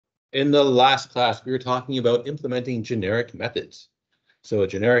In the last class, we were talking about implementing generic methods. So a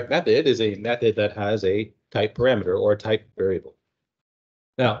generic method is a method that has a type parameter or a type variable.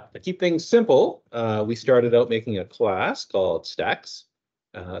 Now, to keep things simple, we started out making a class called stacks.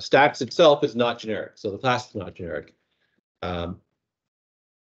 Stacks itself is not generic, so the class is not generic.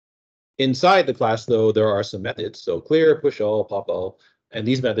 Inside the class, though, there are some methods. So clear, push all, pop all, and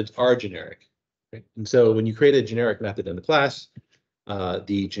these methods are generic. Right? And so when you create a generic method in the class,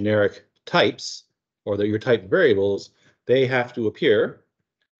 the generic types or your type variables, they have to appear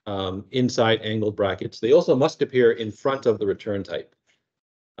inside angled brackets. They also must appear in front of the return type.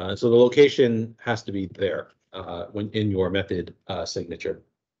 So the location has to be there when in your method signature,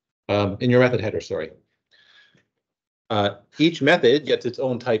 in your method header, sorry. Each method gets its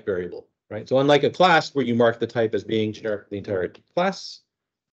own type variable, right? So unlike a class where you mark the type as being generic for the entire class,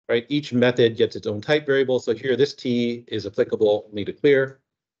 right? Each method gets its own type variable. So here, this T is applicable only to clear.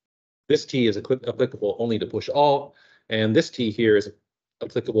 This T is applicable only to push all. And this T here is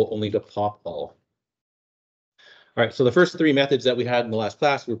applicable only to pop all. All right, so the first three methods that we had in the last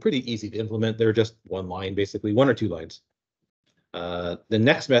class were pretty easy to implement. They're just one line, basically, one or two lines. The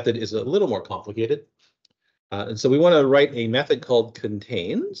next method is a little more complicated. And so we want to write a method called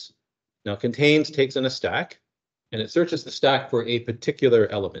contains. Now, contains takes in a stack, and it searches the stack for a particular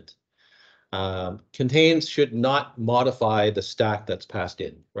element. Contains should not modify the stack that's passed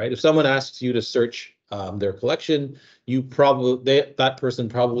in, right? If someone asks you to search their collection, that person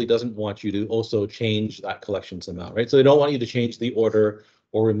probably doesn't want you to also change that collection somehow, right? So they don't want you to change the order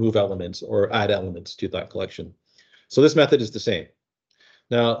or remove elements or add elements to that collection. So this method is the same.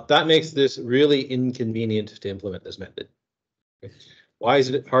 Now, that makes this really inconvenient to implement this method. Why is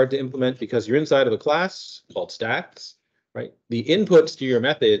it hard to implement? Because you're inside of a class called stacks, right? The inputs to your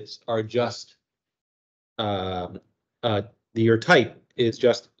methods are just, your type is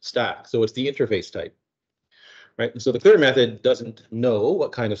just stack. So it's the interface type, right? And so the clear method doesn't know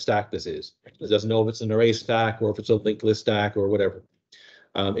what kind of stack this is. It doesn't know if it's an array stack or if it's a linked list stack or whatever.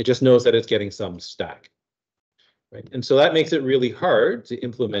 It just knows that it's getting some stack. Right. And so that makes it really hard to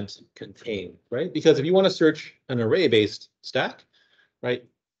implement contain, right? Because if you want to search an array-based stack, right,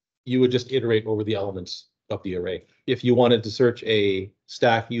 you would just iterate over the elements of the array. If you wanted to search a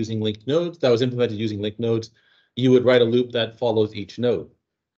stack using linked nodes that was implemented using linked nodes, you would write a loop that follows each node.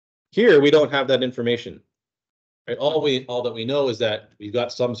 Here, we don't have that information. Right? All that we know is that we've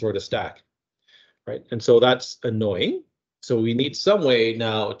got some sort of stack, right? And so that's annoying. So we need some way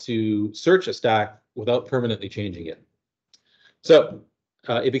now to search a stack without permanently changing it. So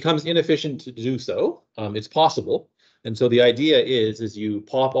it becomes inefficient to do so. It's possible. And so the idea is you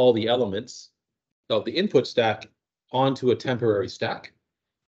pop all the elements of the input stack onto a temporary stack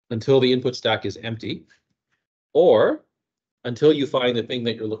until the input stack is empty, or until you find the thing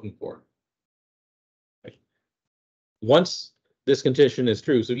that you're looking for. Right. Once this condition is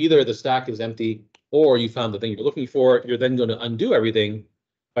true, so either the stack is empty or you found the thing you're looking for, you're then going to undo everything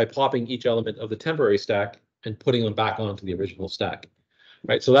by popping each element of the temporary stack and putting them back onto the original stack,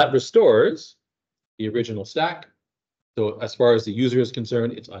 right? So that restores the original stack. So as far as the user is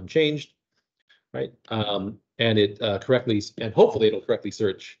concerned, it's unchanged, right? And it hopefully it'll correctly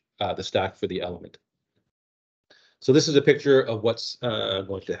search the stack for the element. So this is a picture of what's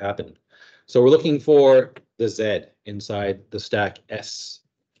going to happen. So we're looking for the Z inside the stack S,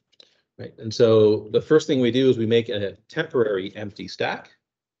 right? And so the first thing we do is we make a temporary empty stack.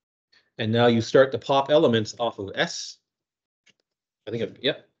 And now you start to pop elements off of S. So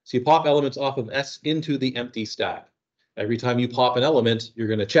you pop elements off of S into the empty stack. Every time you pop an element, you're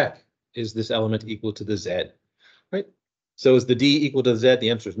going to check, is this element equal to the Z, right? So is the D equal to the Z? The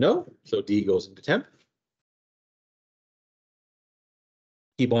answer is no. So D goes into temp.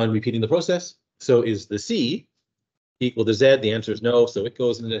 Keep on repeating the process. So is the C equal to Z? The answer is no. So it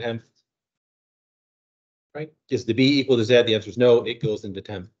goes into temp. Right? Is the B equal to Z? The answer is no. It goes into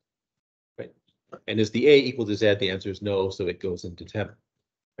temp. Right? And is the A equal to Z? The answer is no. So it goes into temp.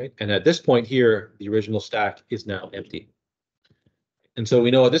 Right? And at this point here, the original stack is now empty. And so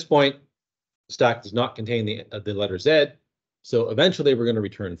we know at this point, the stack does not contain the letter Z. So eventually we're going to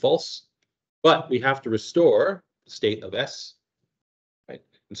return false, but we have to restore the state of S. Right?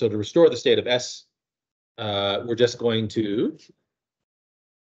 And so to restore the state of S, we're just going to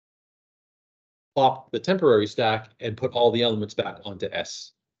pop the temporary stack and put all the elements back onto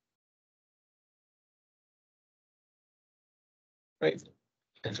S. Right?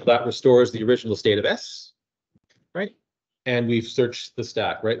 And so that restores the original state of S, right? And we've searched the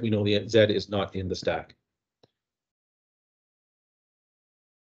stack, right? We know the Z is not in the stack.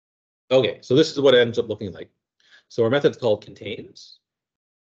 Okay, so this is what it ends up looking like. So our method's called contains,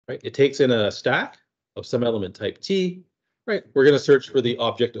 right? It takes in a stack of some element type T, right? We're going to search for the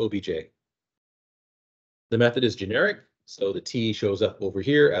object obj. The method is generic, so the T shows up over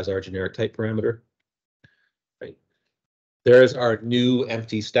here as our generic type parameter, right? There's our new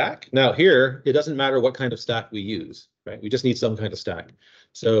empty stack. Now here, it doesn't matter what kind of stack we use, right? We just need some kind of stack.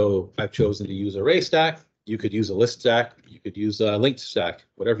 So I've chosen to use array stack. You could use a list stack. You could use a linked stack,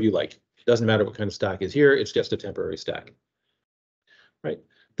 whatever you like. It doesn't matter what kind of stack is here. It's just a temporary stack, right?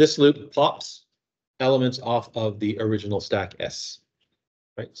 This loop pops elements off of the original stack S,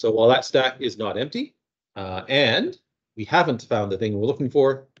 right? So while that stack is not empty, and we haven't found the thing we're looking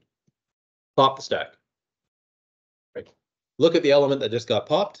for, pop the stack, right? Look at the element that just got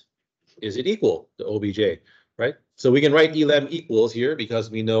popped. Is it equal to obj, right? So we can write elem equals here because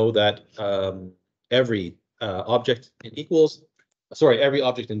we know that every object in every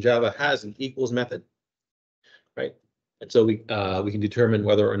object in Java has an equals method, right? And so we can determine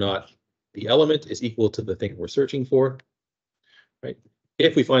whether or not the element is equal to the thing we're searching for, right?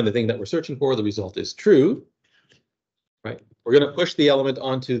 If we find the thing that we're searching for, the result is true, right? We're going to push the element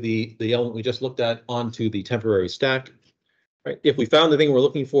onto the element we just looked at onto the temporary stack, right? If we found the thing we're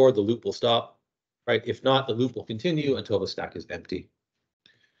looking for, the loop will stop, right? If not, the loop will continue until the stack is empty.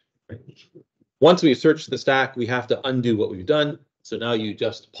 Right? Once we've searched the stack, we have to undo what we've done. So now you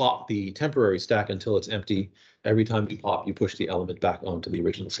just pop the temporary stack until it's empty. Every time you pop, you push the element back onto the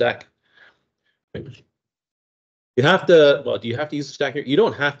original stack. Right? You have to, well, do you have to use a stack here? You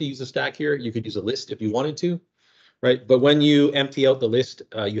don't have to use a stack here. You could use a list if you wanted to, right? But when you empty out the list,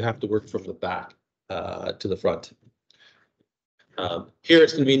 you have to work from the back to the front. Here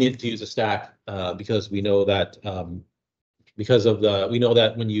it's convenient to use a stack because we know that we know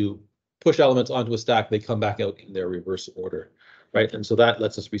that when you push elements onto a stack, they come back out in their reverse order, right? And so that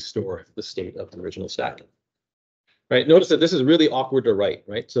lets us restore the state of the original stack. Right? Notice that this is really awkward to write,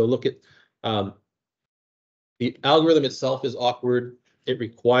 right? So look at the algorithm itself is awkward. It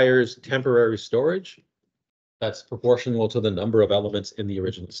requires temporary storage that's proportional to the number of elements in the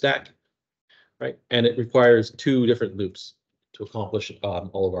original stack, right? And it requires two different loops to accomplish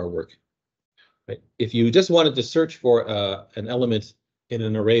all of our work. Right? If you just wanted to search for an element in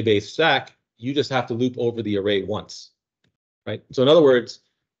an array-based stack, you just have to loop over the array once, right? So in other words,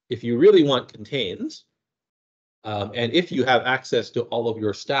 if you really want contains, and if you have access to all of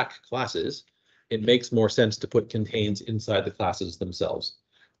your stack classes, it makes more sense to put contains inside the classes themselves,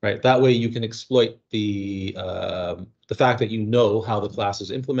 right? That way you can exploit the fact that you know how the class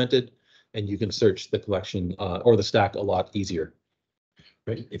is implemented, and you can search the collection or the stack a lot easier.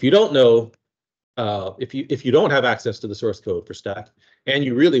 Right? If you don't know, if you don't have access to the source code for stack, and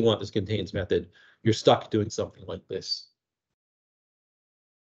you really want this contains method, you're stuck doing something like this.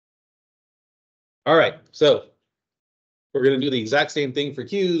 All right, so we're going to do the exact same thing for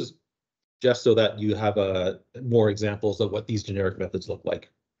queues, just so that you have more examples of what these generic methods look like.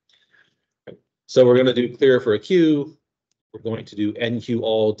 Right. So we're going to do clear for a queue. We're going to do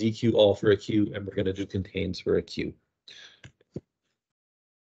enqueue_all, dequeue_all for a queue, and we're going to do contains for a queue.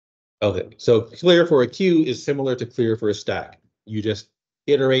 Okay, so clear for a queue is similar to clear for a stack. You just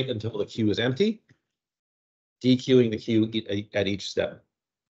iterate until the queue is empty, dequeuing the queue at each step.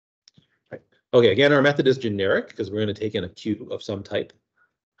 Right. Okay, again, our method is generic because we're going to take in a queue of some type,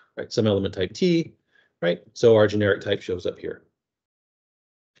 right? Some element type T, right? So our generic type shows up here.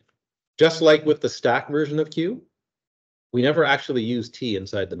 Just like with the stack version of queue, we never actually use T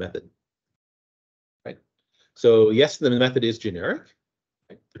inside the method, right? So yes, the method is generic.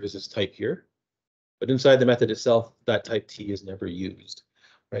 Right? There is this type here, but inside the method itself, that type T is never used,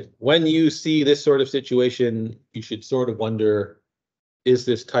 right? When you see this sort of situation, you should sort of wonder, is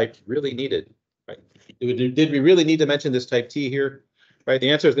this type really needed, right? Did we really need to mention this type T here, right? The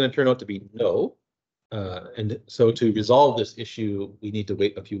answer is going to turn out to be no. And so to resolve this issue, we need to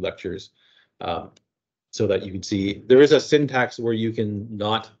wait a few lectures so that you can see there is a syntax where you can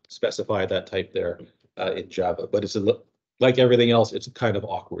not specify that type there in Java, but it's like everything else, it's kind of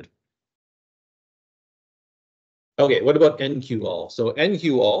awkward. Okay, what about enqueue_all? So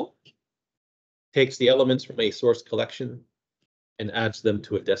enqueue_all takes the elements from a source collection and adds them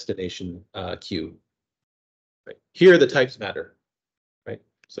to a destination queue. Right. Here, the types matter. Right.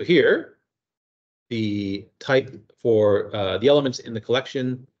 So here, the type for the elements in the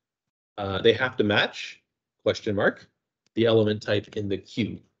collection, they have to match, ? The element type in the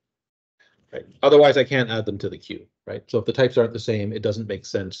queue. Right. Otherwise, I can't add them to the queue. Right. So if the types aren't the same, it doesn't make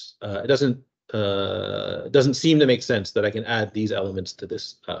sense. It doesn't seem to make sense that I can add these elements to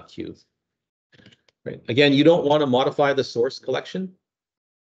this queue. Right. Again, you don't want to modify the source collection.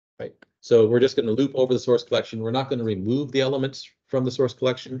 Right. So we're just going to loop over the source collection. We're not going to remove the elements from the source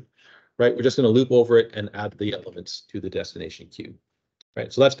collection, right? We're just going to loop over it and add the elements to the destination queue,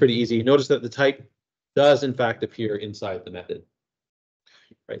 right? So that's pretty easy. Notice that the type does in fact appear inside the method,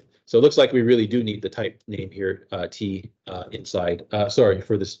 right? So it looks like we really do need the type name here, t, inside, sorry,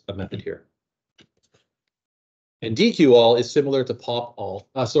 for this method here. And dequeue all is similar to pop all,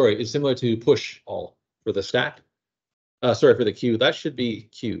 is similar to push all for the stack. Sorry, for the queue, that should be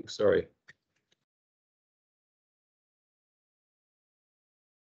queue, sorry.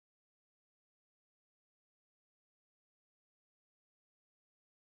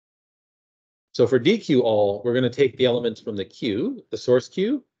 So for dequeue all, we're going to take the elements from the queue, the source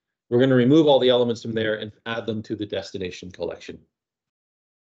queue. We're going to remove all the elements from there and add them to the destination collection.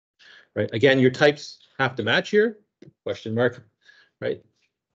 Right. Again, your types have to match here, question mark, right?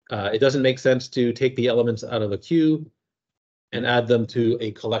 It doesn't make sense to take the elements out of a queue and add them to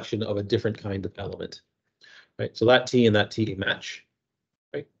a collection of a different kind of element, right? So that T and that T match,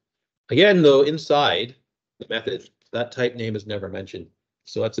 right? Again, though, inside the method, that type name is never mentioned.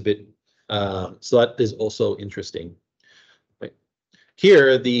 So that's a bit, so that is also interesting, right?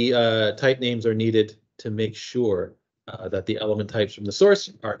 Here, the type names are needed to make sure that the element types from the source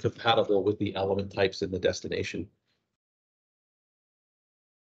are compatible with the element types in the destination.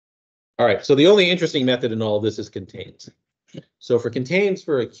 All right, so the only interesting method in all of this is contains. So for contains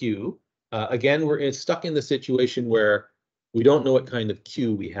for a queue, again, we're stuck in the situation where we don't know what kind of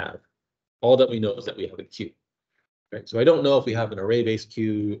queue we have. All that we know is that we have a queue, right? So I don't know if we have an array-based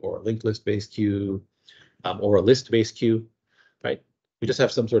queue or a linked list-based queue or a list-based queue, right? We just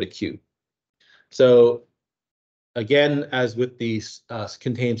have some sort of queue. So again, as with the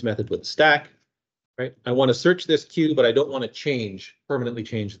contains method with stack, right? I want to search this queue, but I don't want to permanently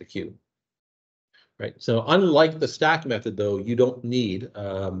change the queue. Right. So unlike the stack method, though, you don't need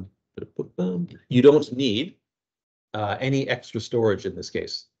any extra storage in this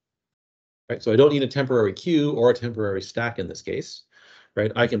case. Right. So I don't need a temporary queue or a temporary stack in this case.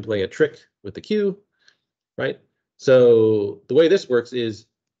 Right. I can play a trick with the queue. Right. So the way this works is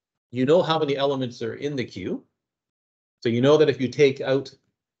you know how many elements are in the queue. So you know that if you take out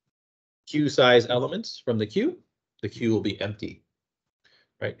queue size elements from the queue will be empty.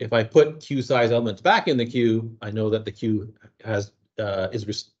 Right. If I put queue size elements back in the queue, I know that the queue has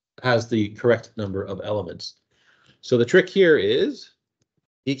the correct number of elements. So the trick here is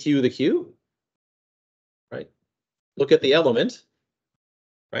dequeue the queue. Right. Look at the element.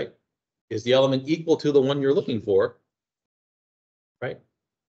 Right. Is the element equal to the one you're looking for? Right.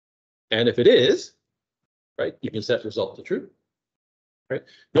 And if it is, right, you can set result to true. Right.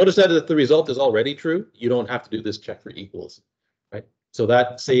 Notice that if the result is already true, you don't have to do this check for equals. Right. So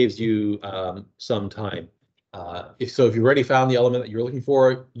that saves you some time. If you've already found the element that you're looking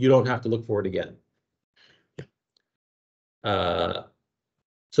for, you don't have to look for it again.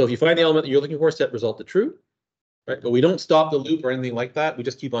 So if you find the element that you're looking for, set result to true, right? But we don't stop the loop or anything like that. We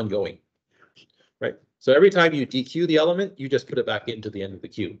just keep on going, right? So every time you dequeue the element, you just put it back into the end of the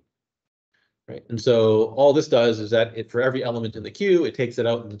queue, right? And so all this does is that for every element in the queue, it takes it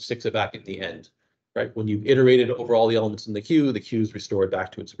out and sticks it back at the end. Right, when you've iterated over all the elements in the queue is restored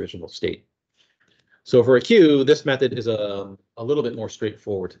back to its original state. So for a queue, this method is a little bit more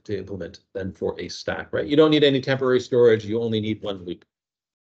straightforward to implement than for a stack, right? You don't need any temporary storage. You only need one loop.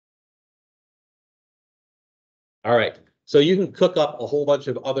 All right, so you can cook up a whole bunch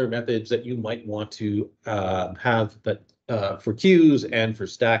of other methods that you might want to have that for queues and for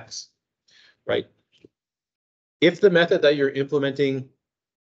stacks, right? If the method that you're implementing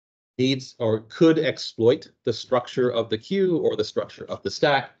needs or could exploit the structure of the queue or the structure of the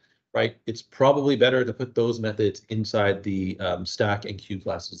stack, right? It's probably better to put those methods inside the stack and queue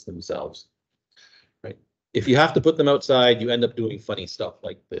classes themselves, right? If you have to put them outside, you end up doing funny stuff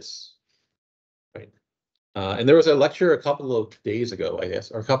like this, right? And there was a lecture a couple of days ago, I guess,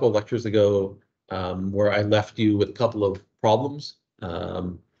 or a couple of lectures ago, where I left you with a couple of problems.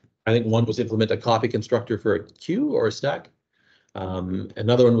 I think one was implement a copy constructor for a queue or a stack.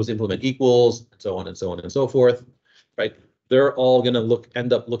 Another one was implement equals, and so on and so on and so forth, right? They're all going to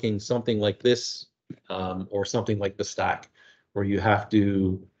end up looking something like this, or something like the stack, where you have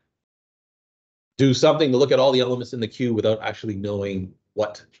to do something to look at all the elements in the queue without actually knowing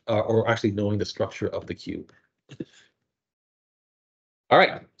what, or actually knowing the structure of the queue. All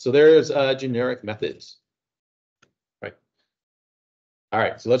right, so there's generic methods, right? All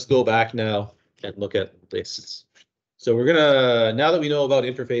right, so let's go back now and look at lists. So we're gonna, now that we know about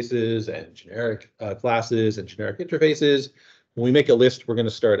interfaces and generic classes and generic interfaces, when we make a list, we're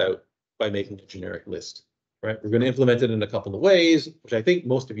gonna start out by making a generic list. right? We're going to implement it in a couple of ways, which I think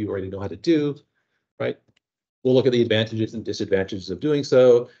most of you already know how to do, right? We'll look at the advantages and disadvantages of doing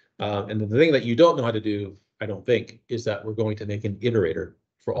so. And the thing that you don't know how to do, I don't think, is that we're going to make an iterator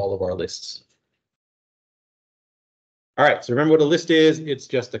for all of our lists. All right, so remember what a list is. It's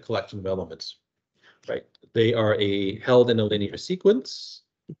just a collection of elements, right? They are held in a linear sequence.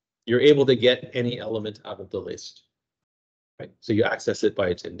 You're able to get any element out of the list, right? So you access it by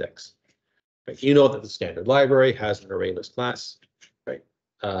its index. Right? You know that the standard library has an array list class, right?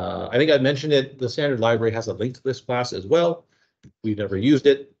 I think I mentioned it. The standard library has a linked list class as well. We've never used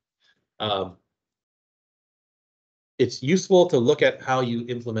it. It's useful to look at how you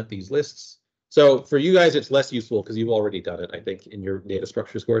implement these lists. So for you guys, it's less useful because you've already done it, I think, in your data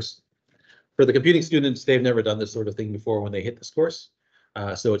structures course. For the computing students, they've never done this sort of thing before when they hit this course.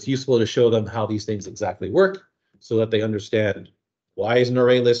 So it's useful to show them how these things exactly work so that they understand why does an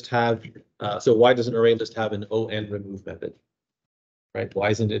array list have, why does an array list have an on remove method, right? Why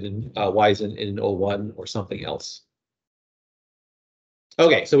isn't it in O1 or something else?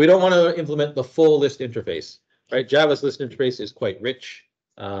 Okay, so we don't want to implement the full list interface, right? Java's list interface is quite rich.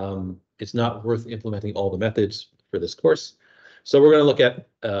 It's not worth implementing all the methods for this course. So we're going to look at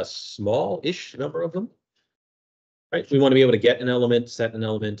a small-ish number of them, right? We want to be able to get an element, set an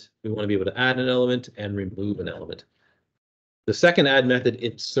element. We want to be able to add an element and remove an element. The second add method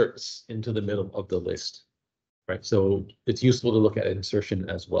inserts into the middle of the list, right? So it's useful to look at insertion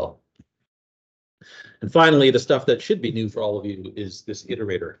as well. And finally, the stuff that should be new for all of you is this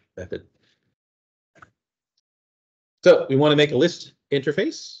iterator method. So we want to make a list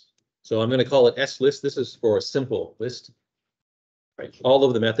interface. So I'm going to call it slist. This is for a simple list. Right. All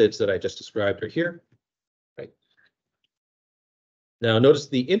of the methods that I just described are here. Right. Now notice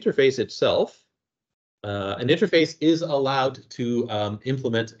the interface itself. An interface is allowed to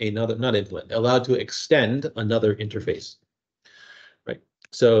allowed to extend another interface. Right.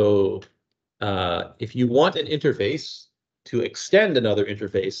 So if you want an interface to extend another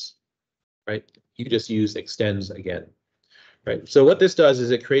interface, right, you just use extends again. Right. So what this does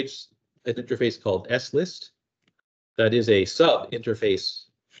is it creates an interface called slist. That is a sub-interface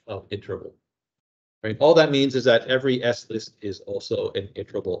of iterable. Right? All that means is that every slist is also an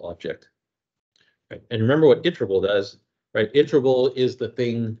iterable object. Right? And remember what iterable does, right? Iterable is the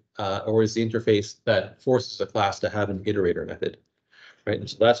thing or is the interface that forces a class to have an iterator method. Right? And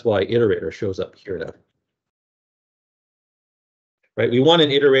so that's why iterator shows up here now. Right? We want an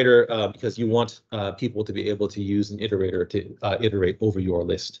iterator because you want people to be able to use an iterator to iterate over your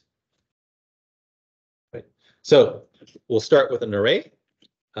list. Right? So we'll start with an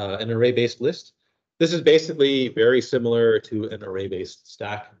array-based list. This is basically very similar to an array-based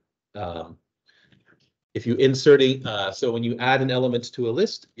stack. If you inserting, so when you add an element to a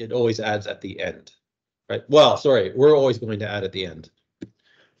list, it always adds at the end, right? Well, sorry, we're always going to add at the end,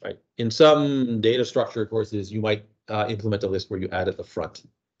 right? In some data structure courses, you might implement a list where you add at the front,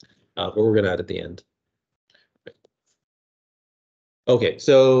 but we're going to add at the end. Okay,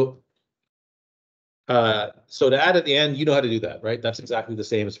 so to add at the end, you know how to do that, right? That's exactly the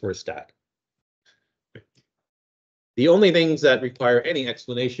same as for a stack. The only things that require any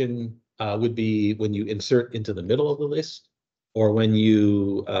explanation would be when you insert into the middle of the list or when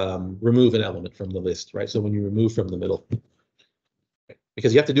you remove an element from the list, right? So when you remove from the middle,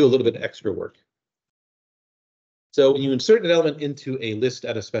 because you have to do a little bit of extra work. So when you insert an element into a list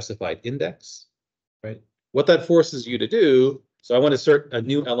at a specified index, right? What that forces you to do, so I want to insert a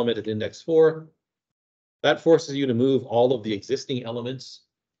new element at index 4. That forces you to move all of the existing elements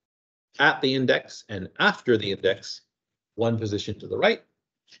at the index and after the index one position to the right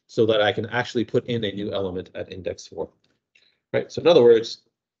so that I can actually put in a new element at index 4. Right. So in other words,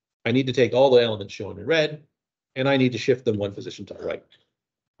 I need to take all the elements shown in red and I need to shift them one position to the right.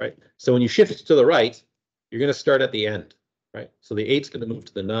 Right. So when you shift to the right, you're going to start at the end. Right. So the 8's going to move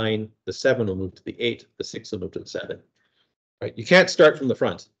to the 9, the 7 will move to the 8, the 6 will move to the 7. Right. You can't start from the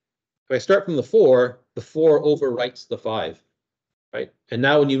front. If I start from the 4 overwrites the 5. Right. And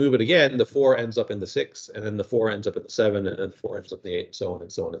now when you move it again, the 4 ends up in the 6, and then the 4 ends up in the 7, and then the 4 ends up in the 8, and so on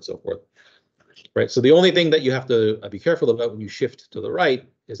and so on and so forth. Right. So the only thing that you have to be careful about when you shift to the right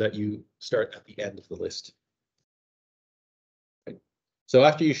is that you start at the end of the list. Right. So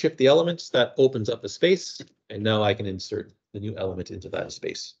after you shift the elements, that opens up a space, and now I can insert the new element into that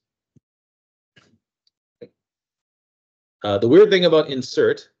space. The weird thing about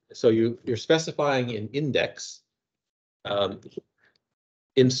insert, so you're specifying an index.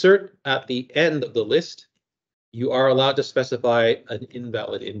 Insert at the end of the list, you are allowed to specify an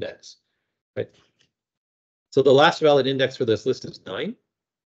invalid index, right? So the last valid index for this list is 9.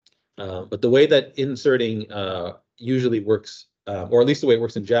 But the way that inserting usually works, or at least the way it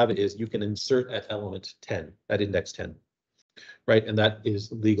works in Java, is you can insert at element 10, at index 10, right? And that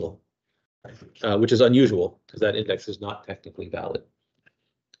is legal, which is unusual because that index is not technically valid.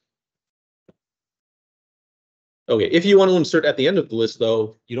 Okay, if you want to insert at the end of the list,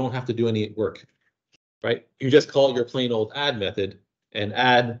 though, you don't have to do any work, right? You just call your plain old add method, and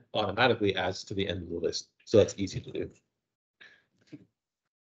add automatically adds to the end of the list. So that's easy to do.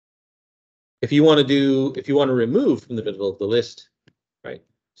 If you want to remove from the middle of the list, right?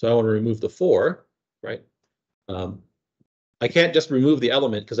 So I want to remove the 4, right? I can't just remove the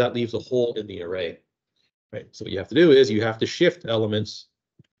element because that leaves a hole in the array, right? So what you have to do is you have to shift elements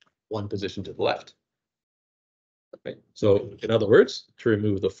 1 position to the left. Right? So in other words, to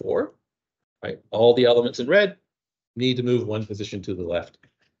remove the 4, right? All the elements in red need to move 1 position to the left.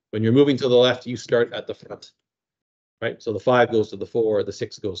 When you're moving to the left, you start at the front, right? So the 5 goes to the 4, the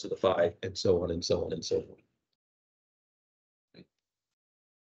 6 goes to the 5, and so on and so on and so on.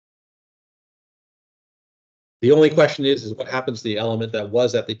 The only question is what happens to the element that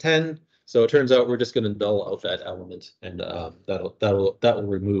was at the 10? So it turns out we're just going to null out that element, and that will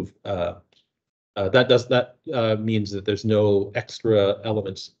remove. That means that there's no extra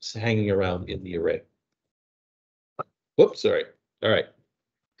elements hanging around in the array. Whoops, sorry. All right.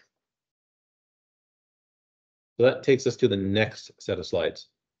 So that takes us to the next set of slides.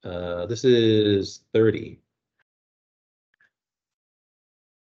 This is 30.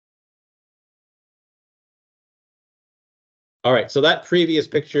 All right, so that previous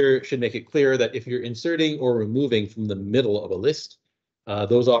picture should make it clear that if you're inserting or removing from the middle of a list,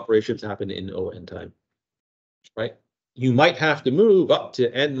 those operations happen in O(n) time, right? You might have to move up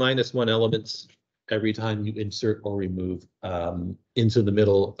to n-1 elements every time you insert or remove into the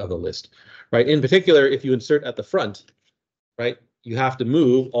middle of a list, right? In particular, if you insert at the front, right, you have to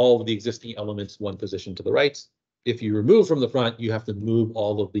move all of the existing elements 1 position to the right. If you remove from the front, you have to move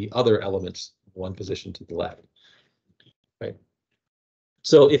all of the other elements 1 position to the left. Right.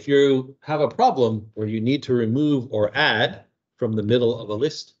 So if you have a problem where you need to remove or add from the middle of a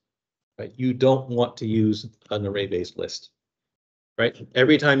list, right, you don't want to use an array-based list, right?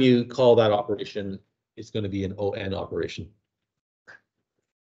 Every time you call that operation, it's going to be an O(n) operation.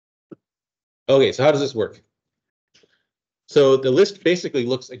 Okay, so how does this work? So the list basically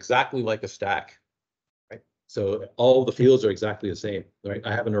looks exactly like a stack, right? So all the fields are exactly the same, right?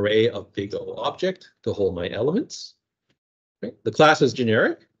 I have an array of big O object to hold my elements. Right? The class is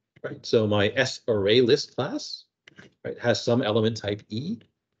generic, right? So my sArrayList class, right, has some element type E,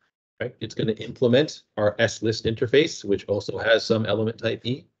 right? It's going to implement our slist interface, which also has some element type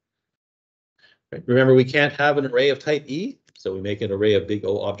E. Right? Remember, we can't have an array of type E, so we make an array of big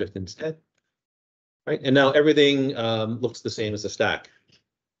O object instead. Right? And now everything looks the same as a stack.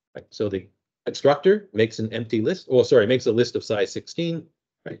 Right? So the constructor makes an empty list, or sorry, makes a list of size 16,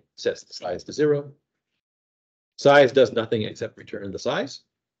 right? Sets the size to 0. Size does nothing except return the size.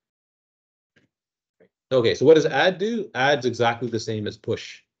 Okay, so what does add do? Add's exactly the same as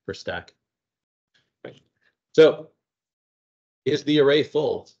push for stack. Right. So is the array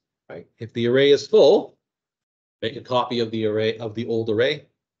full? Right. If the array is full, make a copy of the array of the old array,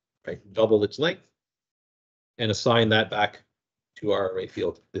 right? Double its length, and assign that back to our array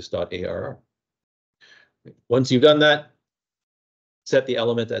field, this.arr. Once you've done that, set the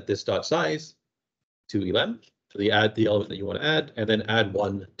element at this.size to 11. So add the element that you want to add, and then add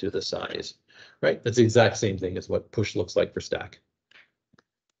 1 to the size, right? That's the exact same thing as what push looks like for stack.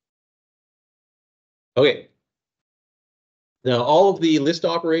 Okay. Now, all of the list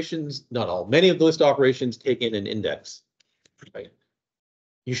operations, not all, many of the list operations take in an index, right?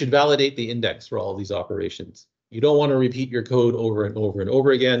 You should validate the index for all of these operations. You don't want to repeat your code over and over and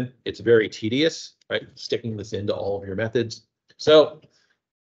over again. It's very tedious, right? Sticking this into all of your methods. So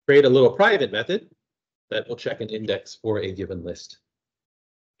create a little private method that will check an index for a given list.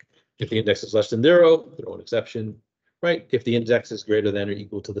 If the index is less than 0, throw an exception, right? If the index is greater than or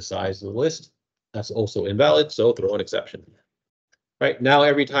equal to the size of the list, that's also invalid, so throw an exception. Right, now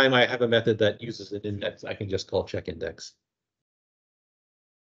every time I have a method that uses an index, I can just call check index.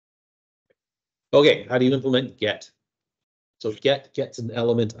 Okay, how do you implement get? So get gets an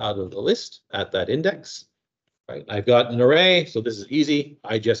element out of the list at that index. Right, I've got an array, so this is easy.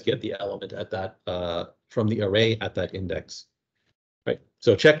 I just get the element at that from the array at that index. Right,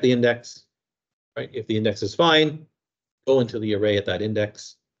 so check the index. Right, if the index is fine, go into the array at that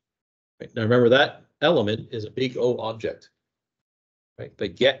index. Right, now remember that element is a big O object. Right,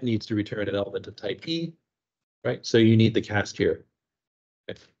 but get needs to return an element of type E. Right, so you need the cast here.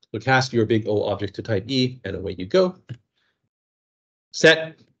 Right, so cast your big O object to type E, and away you go.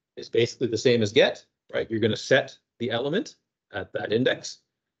 Set is basically the same as get, right? You're going to set the element at that index,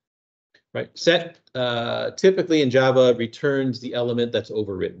 right? Set typically in Java returns the element that's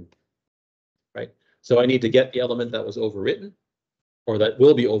overwritten, right? So I need to get the element that was overwritten or that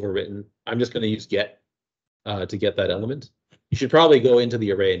will be overwritten. I'm just going to use get to get that element. You should probably go into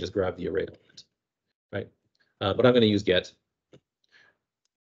the array and just grab the array element, right? But I'm going to use get.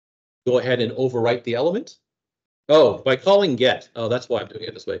 Go ahead and overwrite the element. Oh, by calling get. Oh, that's why I'm doing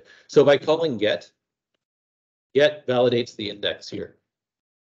it this way. So by calling get validates the index here,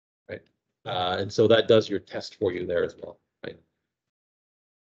 right? And so that does your test for you there as well, right?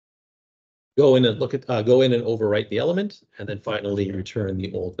 Go in and look at, go in and overwrite the element, and then finally return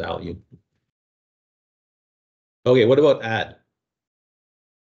the old value. Okay, what about add?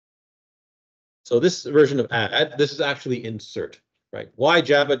 So this version of add, this is actually insert, right? Why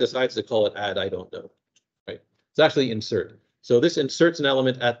Java decides to call it add, I don't know, right? It's actually insert. So this inserts an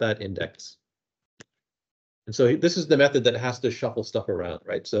element at that index. And so this is the method that has to shuffle stuff around,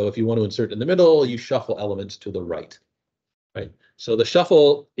 right? So if you want to insert in the middle, you shuffle elements to the right, right? So the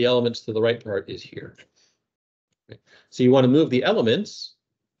shuffle the elements to the right part is here. Right? So you want to move the elements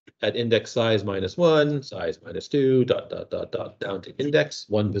at index size -1, size -2, ... down to index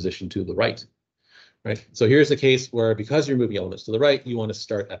 1 position to the right. Right. So here's the case where because you're moving elements to the right, you want to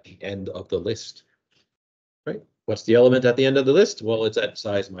start at the end of the list. Right. What's the element at the end of the list? Well, it's at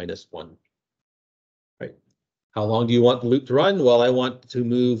size -1. Right. How long do you want the loop to run? Well, I want to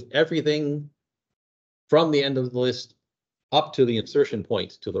move everything from the end of the list up to the insertion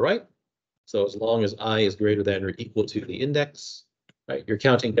point to the right. So as long as I is greater than or equal to the index, right? You're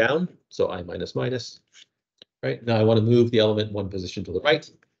counting down. So I minus minus. Right. Now I want to move the element 1 position to the right.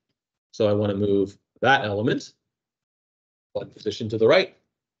 So I want to move that element 1 position to the right,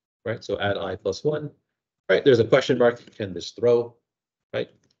 right? So add I +1, right? There's a question mark. Can this throw, right?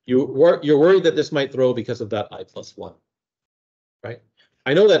 You're worried that this might throw because of that I +1, right?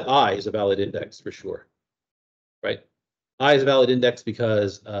 I know that I is a valid index for sure, right? I is a valid index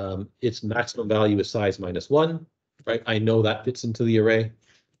because its maximum value is size -1, right? I know that fits into the array,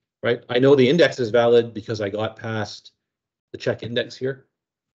 right? I know the index is valid because I got past the check index here.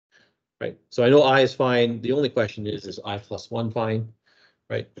 Right. So I know I is fine. The only question is I +1 fine?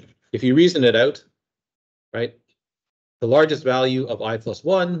 Right. If you reason it out, right, the largest value of I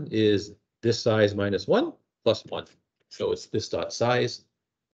 +1 is this size -1 + 1. So it's this dot size.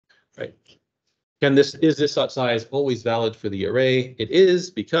 Right. Is this dot size always valid for the array? It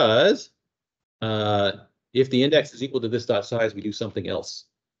is because if the index is equal to this dot size, we do something else.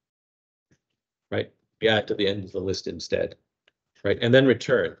 Right. We add to the end of the list instead. Right, and then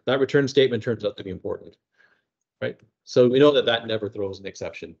return. That return statement turns out to be important, right? So we know that that never throws an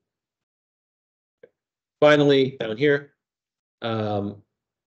exception. Finally, down here,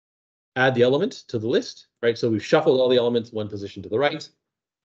 add the element to the list, right? So we've shuffled all the elements 1 position to the right.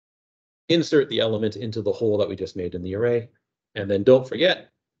 Insert the element into the hole that we just made in the array, and then don't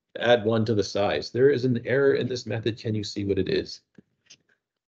forget to add 1 to the size. There is an error in this method. Can you see what it is?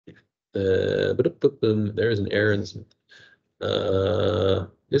 There is an error in this method.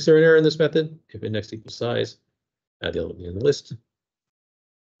 Is there an error in this method? If index equals size, add the element in the list.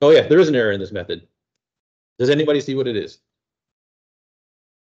 Oh yeah, there is an error in this method. Does anybody see what it is?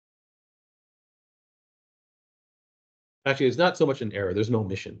 Actually, it's not so much an error. There's no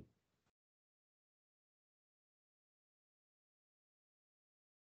omission.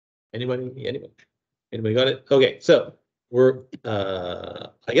 Anybody got it? Okay, so we're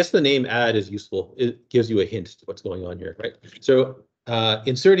I guess the name add is useful. It gives you a hint to what's going on here, right? So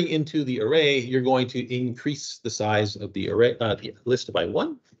inserting into the array, you're going to increase the size of the array, the list by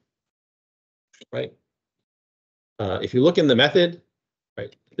 1, right? If you look in the method,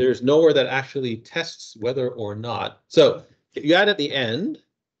 right, there's nowhere that actually tests whether or not. So if you add at the end,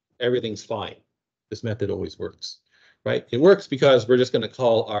 everything's fine. This method always works, right? It works because we're just going to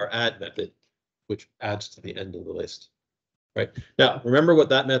call our add method, which adds to the end of the list, right? Now, remember what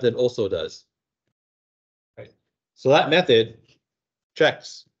that method also does, right? So that method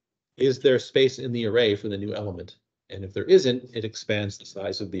checks, is there space in the array for the new element? And if there isn't, it expands the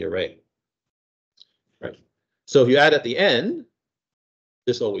size of the array, right? So if you add at the end,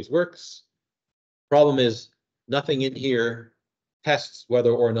 this always works. Problem is, nothing in here tests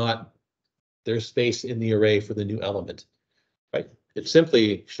whether or not there's space in the array for the new element, right? It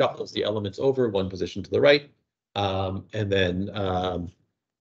simply shuffles the elements over 1 position to the right, and then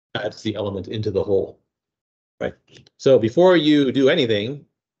adds the element into the hole, right? So before you do anything,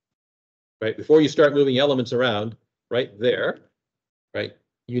 right, before you start moving elements around right there, right,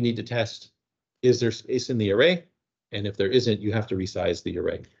 you need to test, is there space in the array? And if there isn't, you have to resize the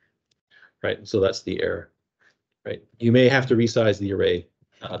array. right? So that's the error, right? You may have to resize the array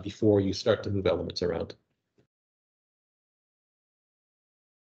before you start to move elements around.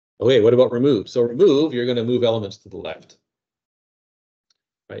 Okay, what about remove? So remove, you're going to move elements to the left,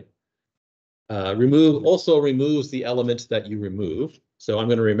 right? Remove also removes the element that you remove. So I'm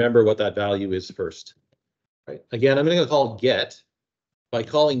going to remember what that value is first, right? Again, I'm going to call get. By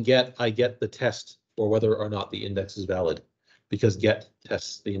calling get, I get the test for whether or not the index is valid, because get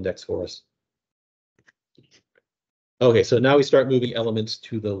tests the index for us. Okay, so now we start moving elements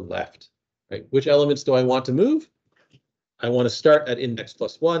to the left, right? Which elements do I want to move? I want to start at index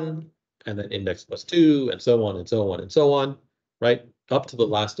 +1, and then index +2, and so on, and so on, and so on, right? Up to the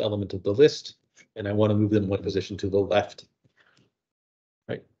last element of the list, and I want to move them one position to the left,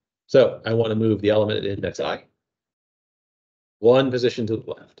 right? So I want to move the element at index I, one position to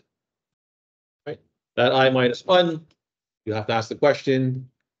the left, right? That I minus 1, you have to ask the question,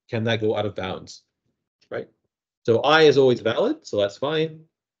 can that go out of bounds, right? So I is always valid, so that's fine.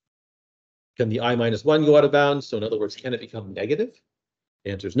 Can the I minus 1 go out of bounds? So in other words, can it become negative?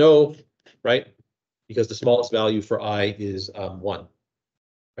 The answer is no, right? Because the smallest value for I is 1,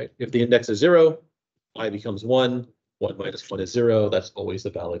 right? If the index is 0, I becomes 1, 1 minus 1 is 0, that's always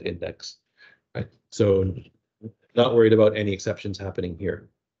the valid index, right? So not worried about any exceptions happening here.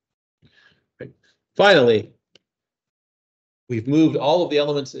 Right? Finally, we've moved all of the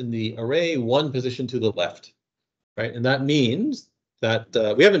elements in the array one position to the left, right? And that means that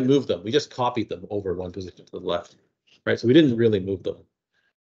we haven't moved them, we just copied them over one position to the left, right? So we didn't really move them.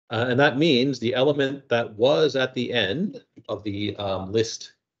 And that means the element that was at the end of the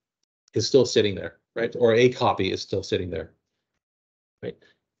list is still sitting there, right? Or a copy is still sitting there, right?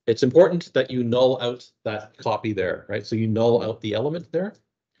 It's important that you null out that copy there, right? So you null out the element there.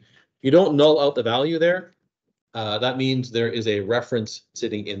 You don't null out the value there. That means there is a reference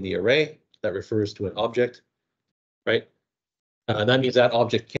sitting in the array that refers to an object, right? That means that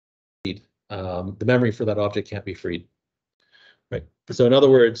object can't be freed. The memory for that object can't be freed, right? So in other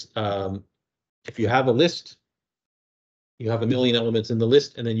words, if you have a list, you have a million elements in the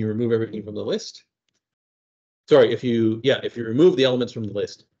list, and then you remove everything from the list. Sorry, if you remove the elements from the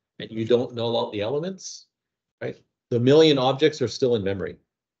list and you don't null out the elements, right? The million objects are still in memory,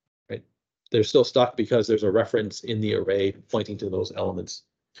 right? They're still stuck because there's a reference in the array pointing to those elements,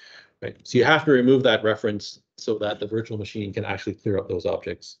 right? So you have to remove that reference so that the virtual machine can actually clear up those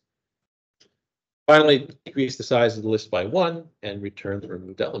objects. Finally, decrease the size of the list by 1 and return the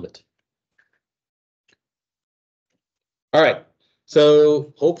removed element. All right,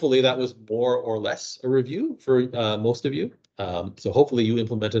 so hopefully that was more or less a review for most of you. So hopefully you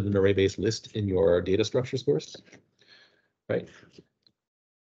implemented an array-based list in your data structures course, right?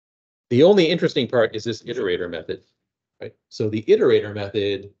 The only interesting part is this iterator method, right? So the iterator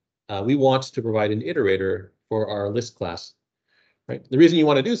method, we want to provide an iterator for our list class, right? The reason you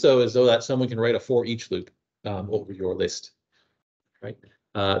want to do so is so that someone can write a for each loop over your list, right?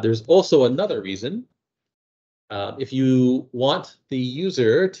 There's also another reason. If you want the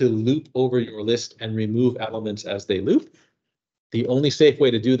user to loop over your list and remove elements as they loop, the only safe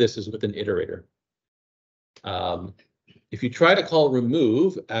way to do this is with an iterator. If you try to call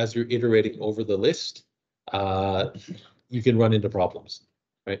remove as you're iterating over the list, you can run into problems,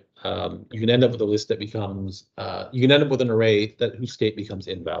 right? You can end up with a list that becomes, you can end up with an array whose state becomes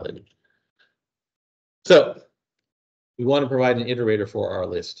invalid. So we want to provide an iterator for our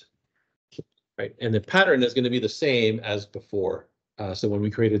list. Right, and the pattern is going to be the same as before. So when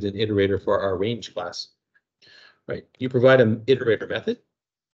we created an iterator for our range class, right, you provide an iterator method,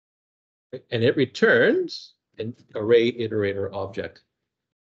 right, and it returns an array iterator object.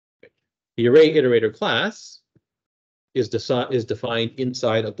 The array iterator class is defined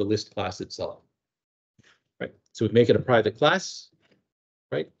inside of the list class itself. Right, so we make it a private class,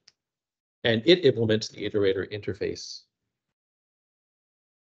 right, and it implements the iterator interface.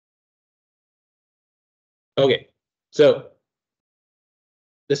 Okay, so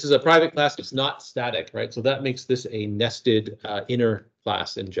this is a private class, it's not static, right? So that makes this a nested inner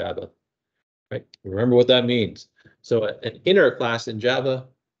class in Java, right? Remember what that means. So an inner class in Java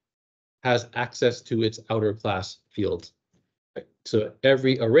has access to its outer class fields. Right? So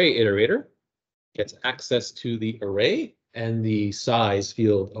every array iterator gets access to the array and the size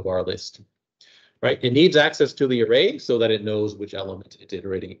field of our list. Right? It needs access to the array so that it knows which element it's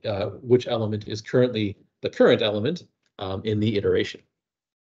iterating, which element is currently the current element in the iteration.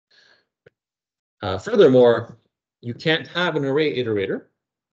 Furthermore, you can't have an array iterator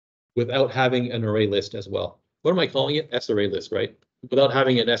without having an array list as well. What am I calling it? SArray list, right? Without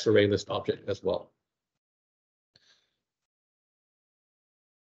having an SArray list object as well.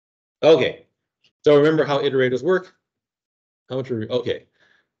 Okay, so remember how iterators work? Okay.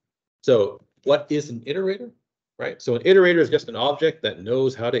 So what is an iterator? Right. So an iterator is just an object that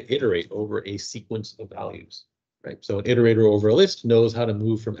knows how to iterate over a sequence of values. Right. So an iterator over a list knows how to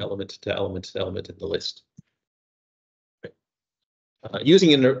move from element to element to element in the list. Right.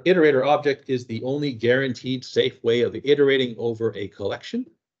 Using an iterator object is the only guaranteed safe way of iterating over a collection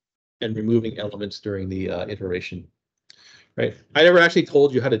and removing elements during the iteration. Right. I never actually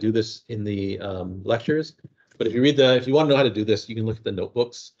told you how to do this in the lectures, but if you want to know how to do this, you can look at the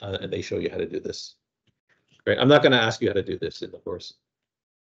notebooks and they show you how to do this. Right. I'm not going to ask you how to do this in the course.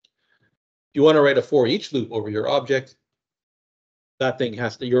 If you want to write a for each loop over your object,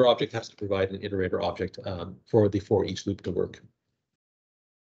 your object has to provide an iterator object for the for each loop to work.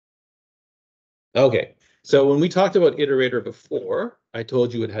 Okay. So when we talked about iterator before, I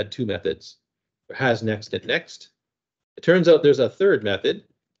told you it had two methods. It has next and next. It turns out there's a third method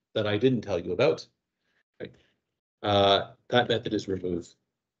that I didn't tell you about. Right? That method is remove.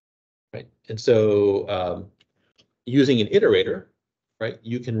 Right? And so using an iterator, right,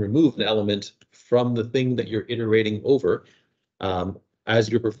 you can remove an element from the thing that you're iterating over as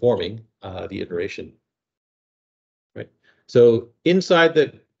you're performing the iteration. Right? So inside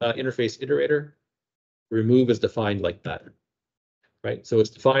the interface iterator, remove is defined like that. Right? So it's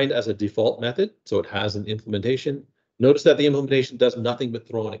defined as a default method, so it has an implementation. Notice that the implementation does nothing but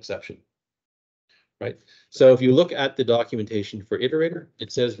throw an exception. Right? So if you look at the documentation for iterator,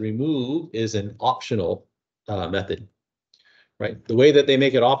 it says remove is an optional method. Right? The way that they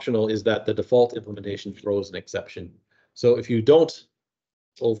make it optional is that the default implementation throws an exception. So if you don't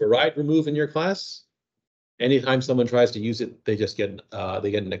override remove in your class, anytime someone tries to use it, they just get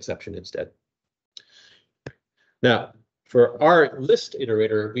an exception instead. Now, for our list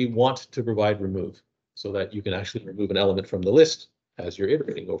iterator, we want to provide remove so that you can actually remove an element from the list as you're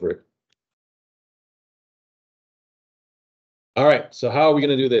iterating over it. All right, so how are we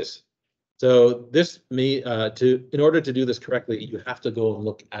going to do this? So in order to do this correctly, you have to go and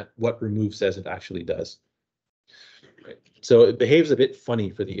look at what remove says it actually does. Right. So it behaves a bit funny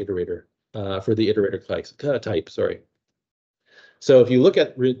for the iterator, type, sorry. So if you look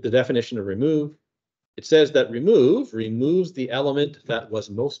at the definition of remove, it says that remove removes the element that was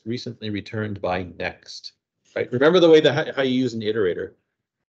most recently returned by next. Right. Remember the way that how you use an iterator.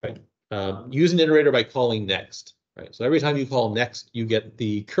 Right. Use an iterator by calling next. Right. So every time you call next, you get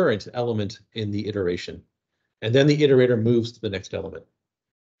the current element in the iteration, and then the iterator moves to the next element.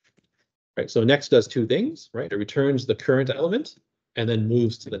 Right. So next does two things. Right. It returns the current element and then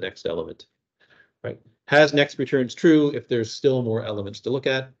moves to the next element. Right. Has next returns true if there's still more elements to look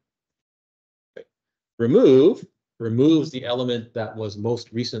at. Right. Remove removes the element that was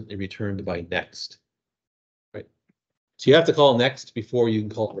most recently returned by next. Right. So you have to call next before you can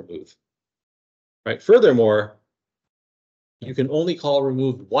call remove. Right. Furthermore, you can only call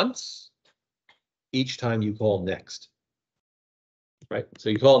remove once each time you call next. Right. So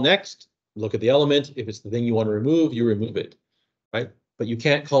you call next, look at the element. If it's the thing you want to remove, you remove it. Right. But you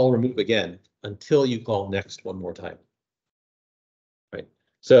can't call remove again until you call next one more time. Right.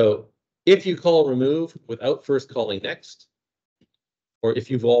 So if you call remove without first calling next, or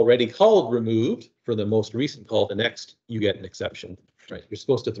if you've already called removed for the most recent call to next, you get an exception. Right. You're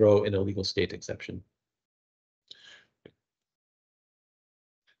supposed to throw an illegal state exception.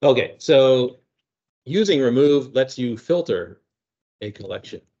 Okay, so using remove lets you filter a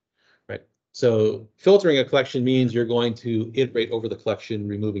collection, right? So filtering a collection means you're going to iterate over the collection,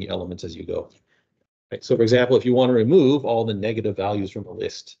 removing elements as you go. Right? So for example, if you want to remove all the negative values from a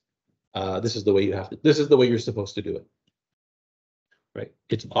list, this is the way you're supposed to do it. Right?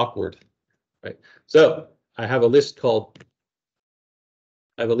 It's awkward, right? So I have a list called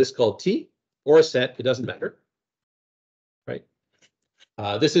T or a set, it doesn't matter. Right?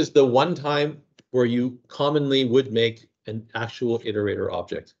 This is the one time where you commonly would make an actual iterator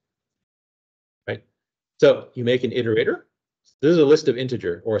object. Right? So you make an iterator. This is a list of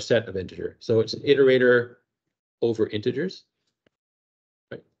integer or a set of integer. So it's an iterator over integers.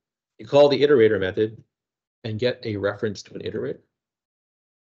 Right? You call the iterator method and get a reference to an iterator.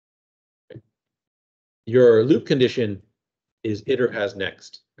 Right? Your loop condition is iter has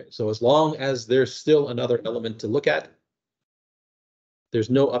next. Right? So as long as there's still another element to look at, there's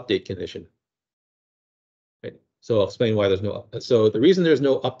no update condition. Right? So I'll explain why there's no. So the reason there's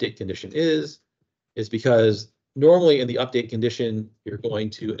no update condition is because normally in the update condition, you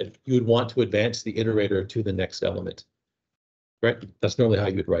would want to advance the iterator to the next element. Right? That's normally how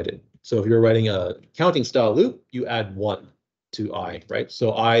you would write it. So if you're writing a counting style loop, you add 1 to I, right?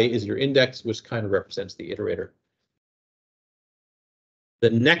 So I is your index, which kind of represents the iterator. The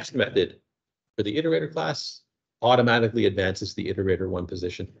next method for the iterator class automatically advances the iterator one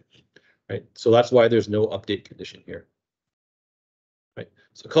position, right? So that's why there's no update condition here, right?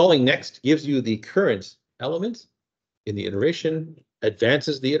 So calling next gives you the current element in the iteration,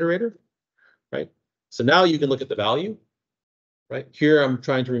 advances the iterator, right? So now you can look at the value, right? Here I'm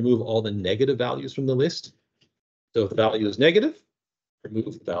trying to remove all the negative values from the list. So if the value is negative,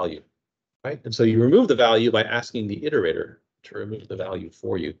 remove the value, right? And so you remove the value by asking the iterator to remove the value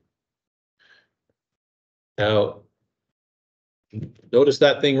for you. Now, notice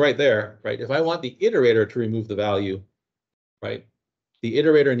that thing right there, right? If I want the iterator to remove the value, right? The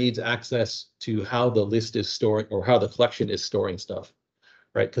iterator needs access to how the list is storing or how the collection is storing stuff,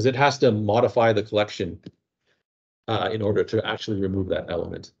 right? Because it has to modify the collection in order to actually remove that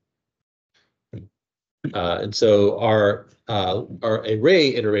element. And so our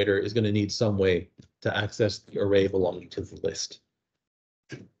array iterator is going to need some way to access the array belonging to the list.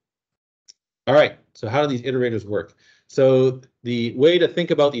 All right, so how do these iterators work? So the way to think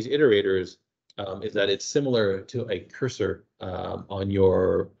about these iterators is that it's similar to a cursor on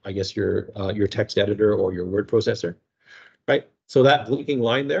your, I guess, your text editor or your word processor, right? So that blinking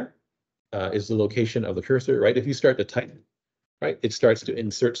line there is the location of the cursor, right? If you start to type, right, it starts to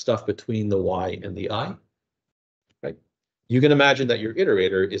insert stuff between the Y and the I, right? You can imagine that your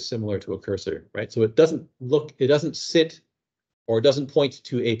iterator is similar to a cursor, right? So it doesn't sit or it doesn't point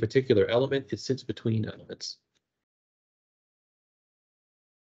to a particular element, it sits between elements.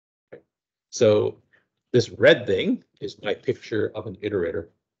 Okay. So this red thing is my picture of an iterator,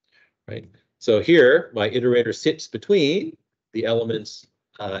 right? So here, my iterator sits between the elements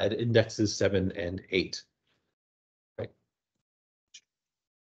at indexes 7 and 8. Right.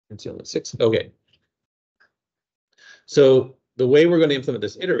 Until 6. Okay. So the way we're going to implement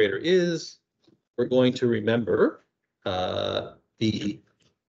this iterator is we're going to remember the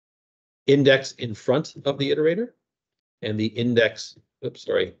index in front of the iterator and the index, oops,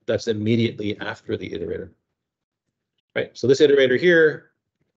 sorry, that's immediately after the iterator. Right. So this iterator here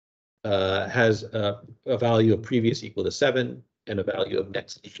has a value of previous equal to 7 and a value of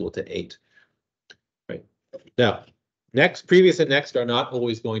next equal to 8. Right. Now, next, previous and next are not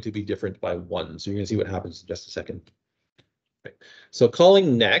always going to be different by 1. So you're going to see what happens in just a second. Right. So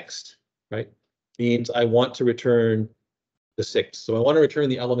calling next, right, means I want to return the 6. So I want to return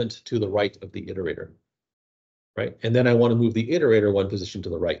the element to the right of the iterator. Right. And then I want to move the iterator one position to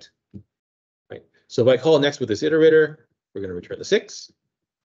the right. Right. So if I call next with this iterator, we're going to return the 6.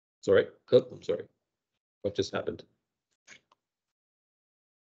 Sorry. Oh, I'm sorry. What just happened?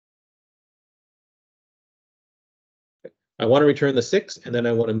 Okay. I want to return the 6, and then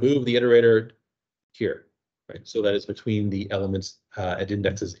I want to move the iterator here, right? So that it's between the elements at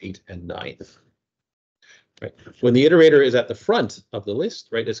indexes 8 and 9. Right. When the iterator is at the front of the list,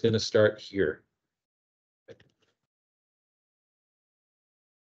 right, it's going to start here. Right.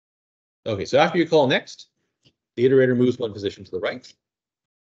 Okay, so after you call next, the iterator moves one position to the right.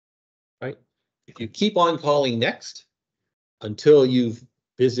 Right. If you keep on calling next until you've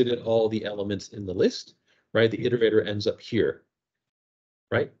visited all the elements in the list, right, the iterator ends up here.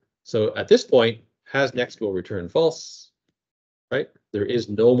 Right. So at this point, has next will return false. Right. There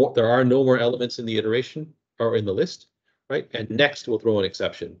are no more elements in the iteration or in the list. Right. And next will throw an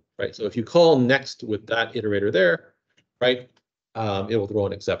exception. Right. So if you call next with that iterator there, right, it will throw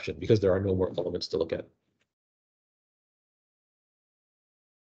an exception because there are no more elements to look at.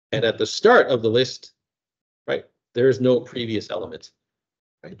 And at the start of the list, right, there is no previous element.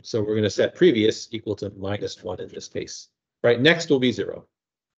 Right. So we're going to set previous equal to -1 in this case. Right. Next will be 0.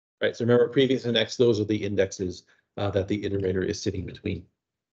 Right. So remember, previous and next, those are the indexes that the iterator is sitting between.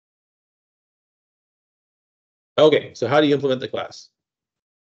 Okay. So how do you implement the class?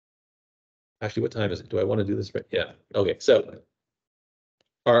 Actually, what time is it? Do I want to do this right? Yeah. Okay. So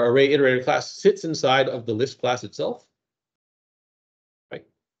our array iterator class sits inside of the list class itself. Right.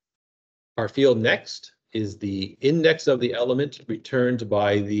 Our field next is the index of the element returned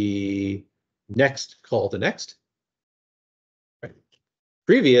by the next call to next. Right.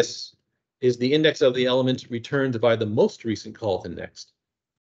 Previous is the index of the element returned by the most recent call to next.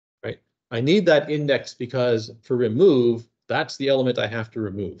 Right. I need that index because for remove, that's the element I have to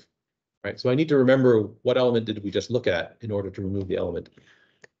remove. Right. So I need to remember what element did we just look at in order to remove the element.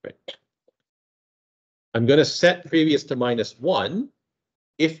 Right. I'm going to set previous to -1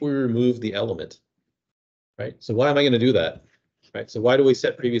 if we remove the element. Right. So why am I going to do that? Right. So why do we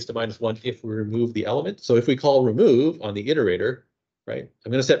set previous to -1 if we remove the element? So if we call remove on the iterator, right,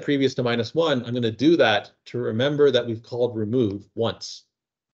 I'm going to set previous to -1. I'm going to do that to remember that we've called remove once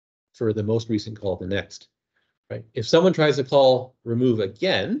for the most recent call to next. right? If someone tries to call remove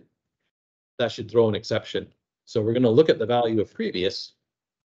again, that should throw an exception. So we're going to look at the value of previous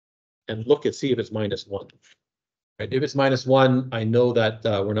and look and see if it's -1. Right? If it's -1, I know that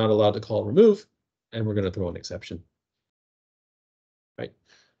we're not allowed to call remove, and we're going to throw an exception. Right?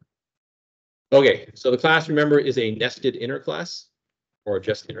 Okay, so the class, remember, is a nested inner class or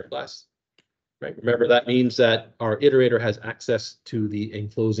just inner class. Right? Remember, that means that our iterator has access to the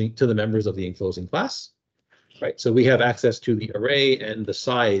members of the enclosing class. Right? So we have access to the array and the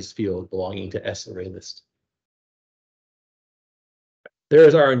size field belonging to sArrayList.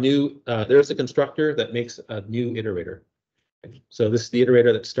 There's our new, there's the constructor that makes a new iterator. Okay? So this is the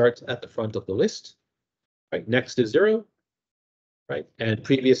iterator that starts at the front of the list. Right? Next is 0. Right? And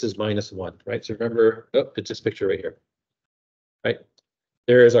previous is -1. Right? So remember, oh, it's this picture right here. Right?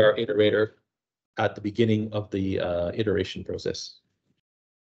 There is our iterator at the beginning of the iteration process.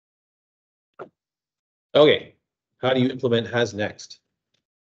 Okay, how do you implement has next?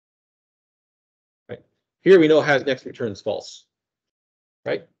 Right. Here we know has next returns false.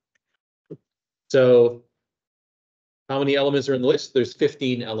 Right. So how many elements are in the list? There's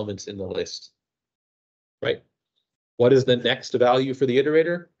 15 elements in the list. Right. What is the next value for the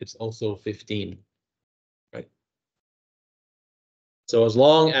iterator? It's also 15. Right. So as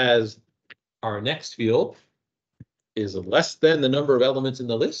long as our next field is less than the number of elements in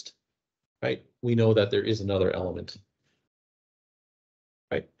the list, right, we know that there is another element.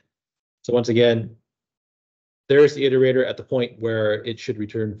 Right. So once again, there's the iterator at the point where it should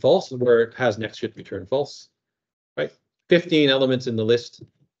return false, and where it has next should return false. Right. 15 elements in the list.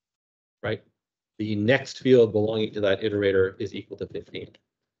 Right. The next field belonging to that iterator is equal to 15.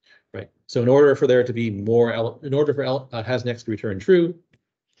 Right. So in order for there to be more, in order for has next to return true,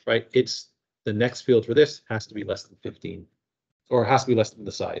 right, it's the next field for this has to be less than 15, or has to be less than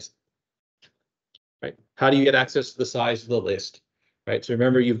the size. Right. How do you get access to the size of the list? Right. So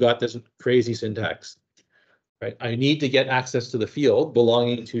remember, you've got this crazy syntax. Right. I need to get access to the field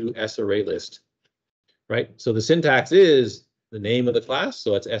belonging to sArrayList. Right. So the syntax is the name of the class.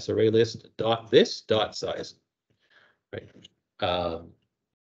 So it's sArrayList.this.size. Right.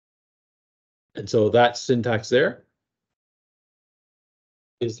 And so that syntax there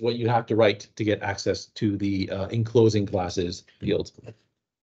is what you have to write to get access to the enclosing classes field.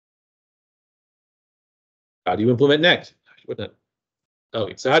 How do you implement next?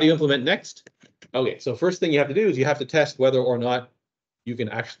 Okay, so how do you implement next? Okay, so first thing you have to do is you have to test whether or not you can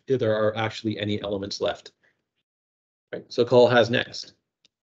actually, if there are actually any elements left. Right, so call has next.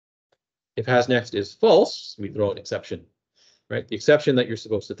 If has next is false, we throw an exception. Right, the exception that you're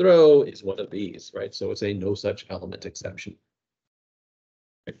supposed to throw is one of these. Right, so it's a no such element exception.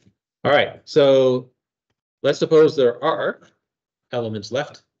 Right. All right, so let's suppose there are elements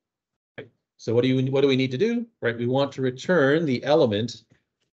left. Right. So what do we need to do? Right, we want to return the element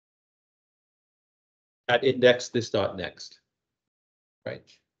at index this dot next. Right.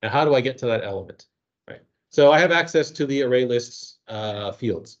 Now, how do I get to that element? Right. So I have access to the ArrayList's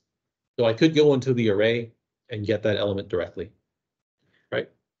fields. So I could go into the array and get that element directly. Right.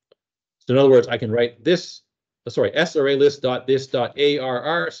 So in other words, I can write this, sorry,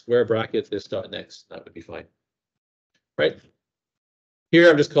 sArrayList.this.arr square bracket this dot next. That would be fine. Right. Here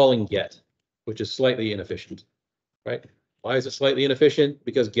I'm just calling get, which is slightly inefficient. Right. Why is it slightly inefficient?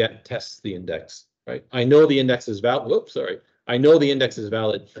 Because get tests the index. Right. I know the index is valid. Whoops, sorry. I know the index is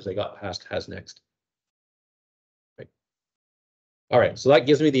valid because I got past has next. Right. All right. So that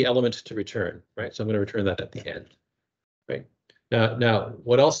gives me the element to return. Right. So I'm going to return that at the end. Right. Now,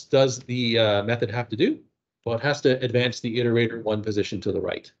 what else does the method have to do? Well, it has to advance the iterator one position to the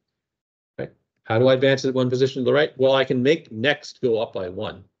right. Right. How do I advance it one position to the right? Well, I can make next go up by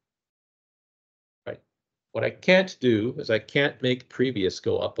 1. Right. What I can't do is I can't make previous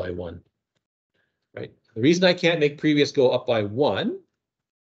go up by 1. Right. The reason I can't make previous go up by 1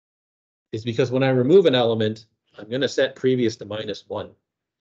 is because when I remove an element, I'm going to set previous to -1.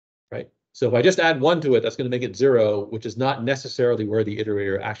 Right. So if I just add 1 to it, that's going to make it 0, which is not necessarily where the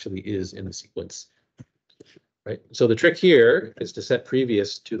iterator actually is in the sequence. Right. So the trick here is to set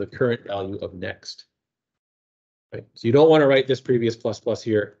previous to the current value of next. Right. So you don't want to write this previous plus plus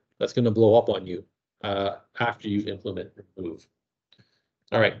here. That's going to blow up on you after you implement remove.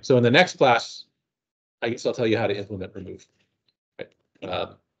 All right. So in the next class, I guess I'll tell you how to implement remove. Right.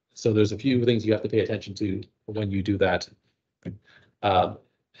 So there's a few things you have to pay attention to when you do that.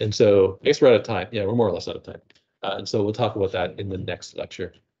 And so I guess we're out of time. Yeah, we're more or less out of time. And so we'll talk about that in the next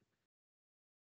lecture.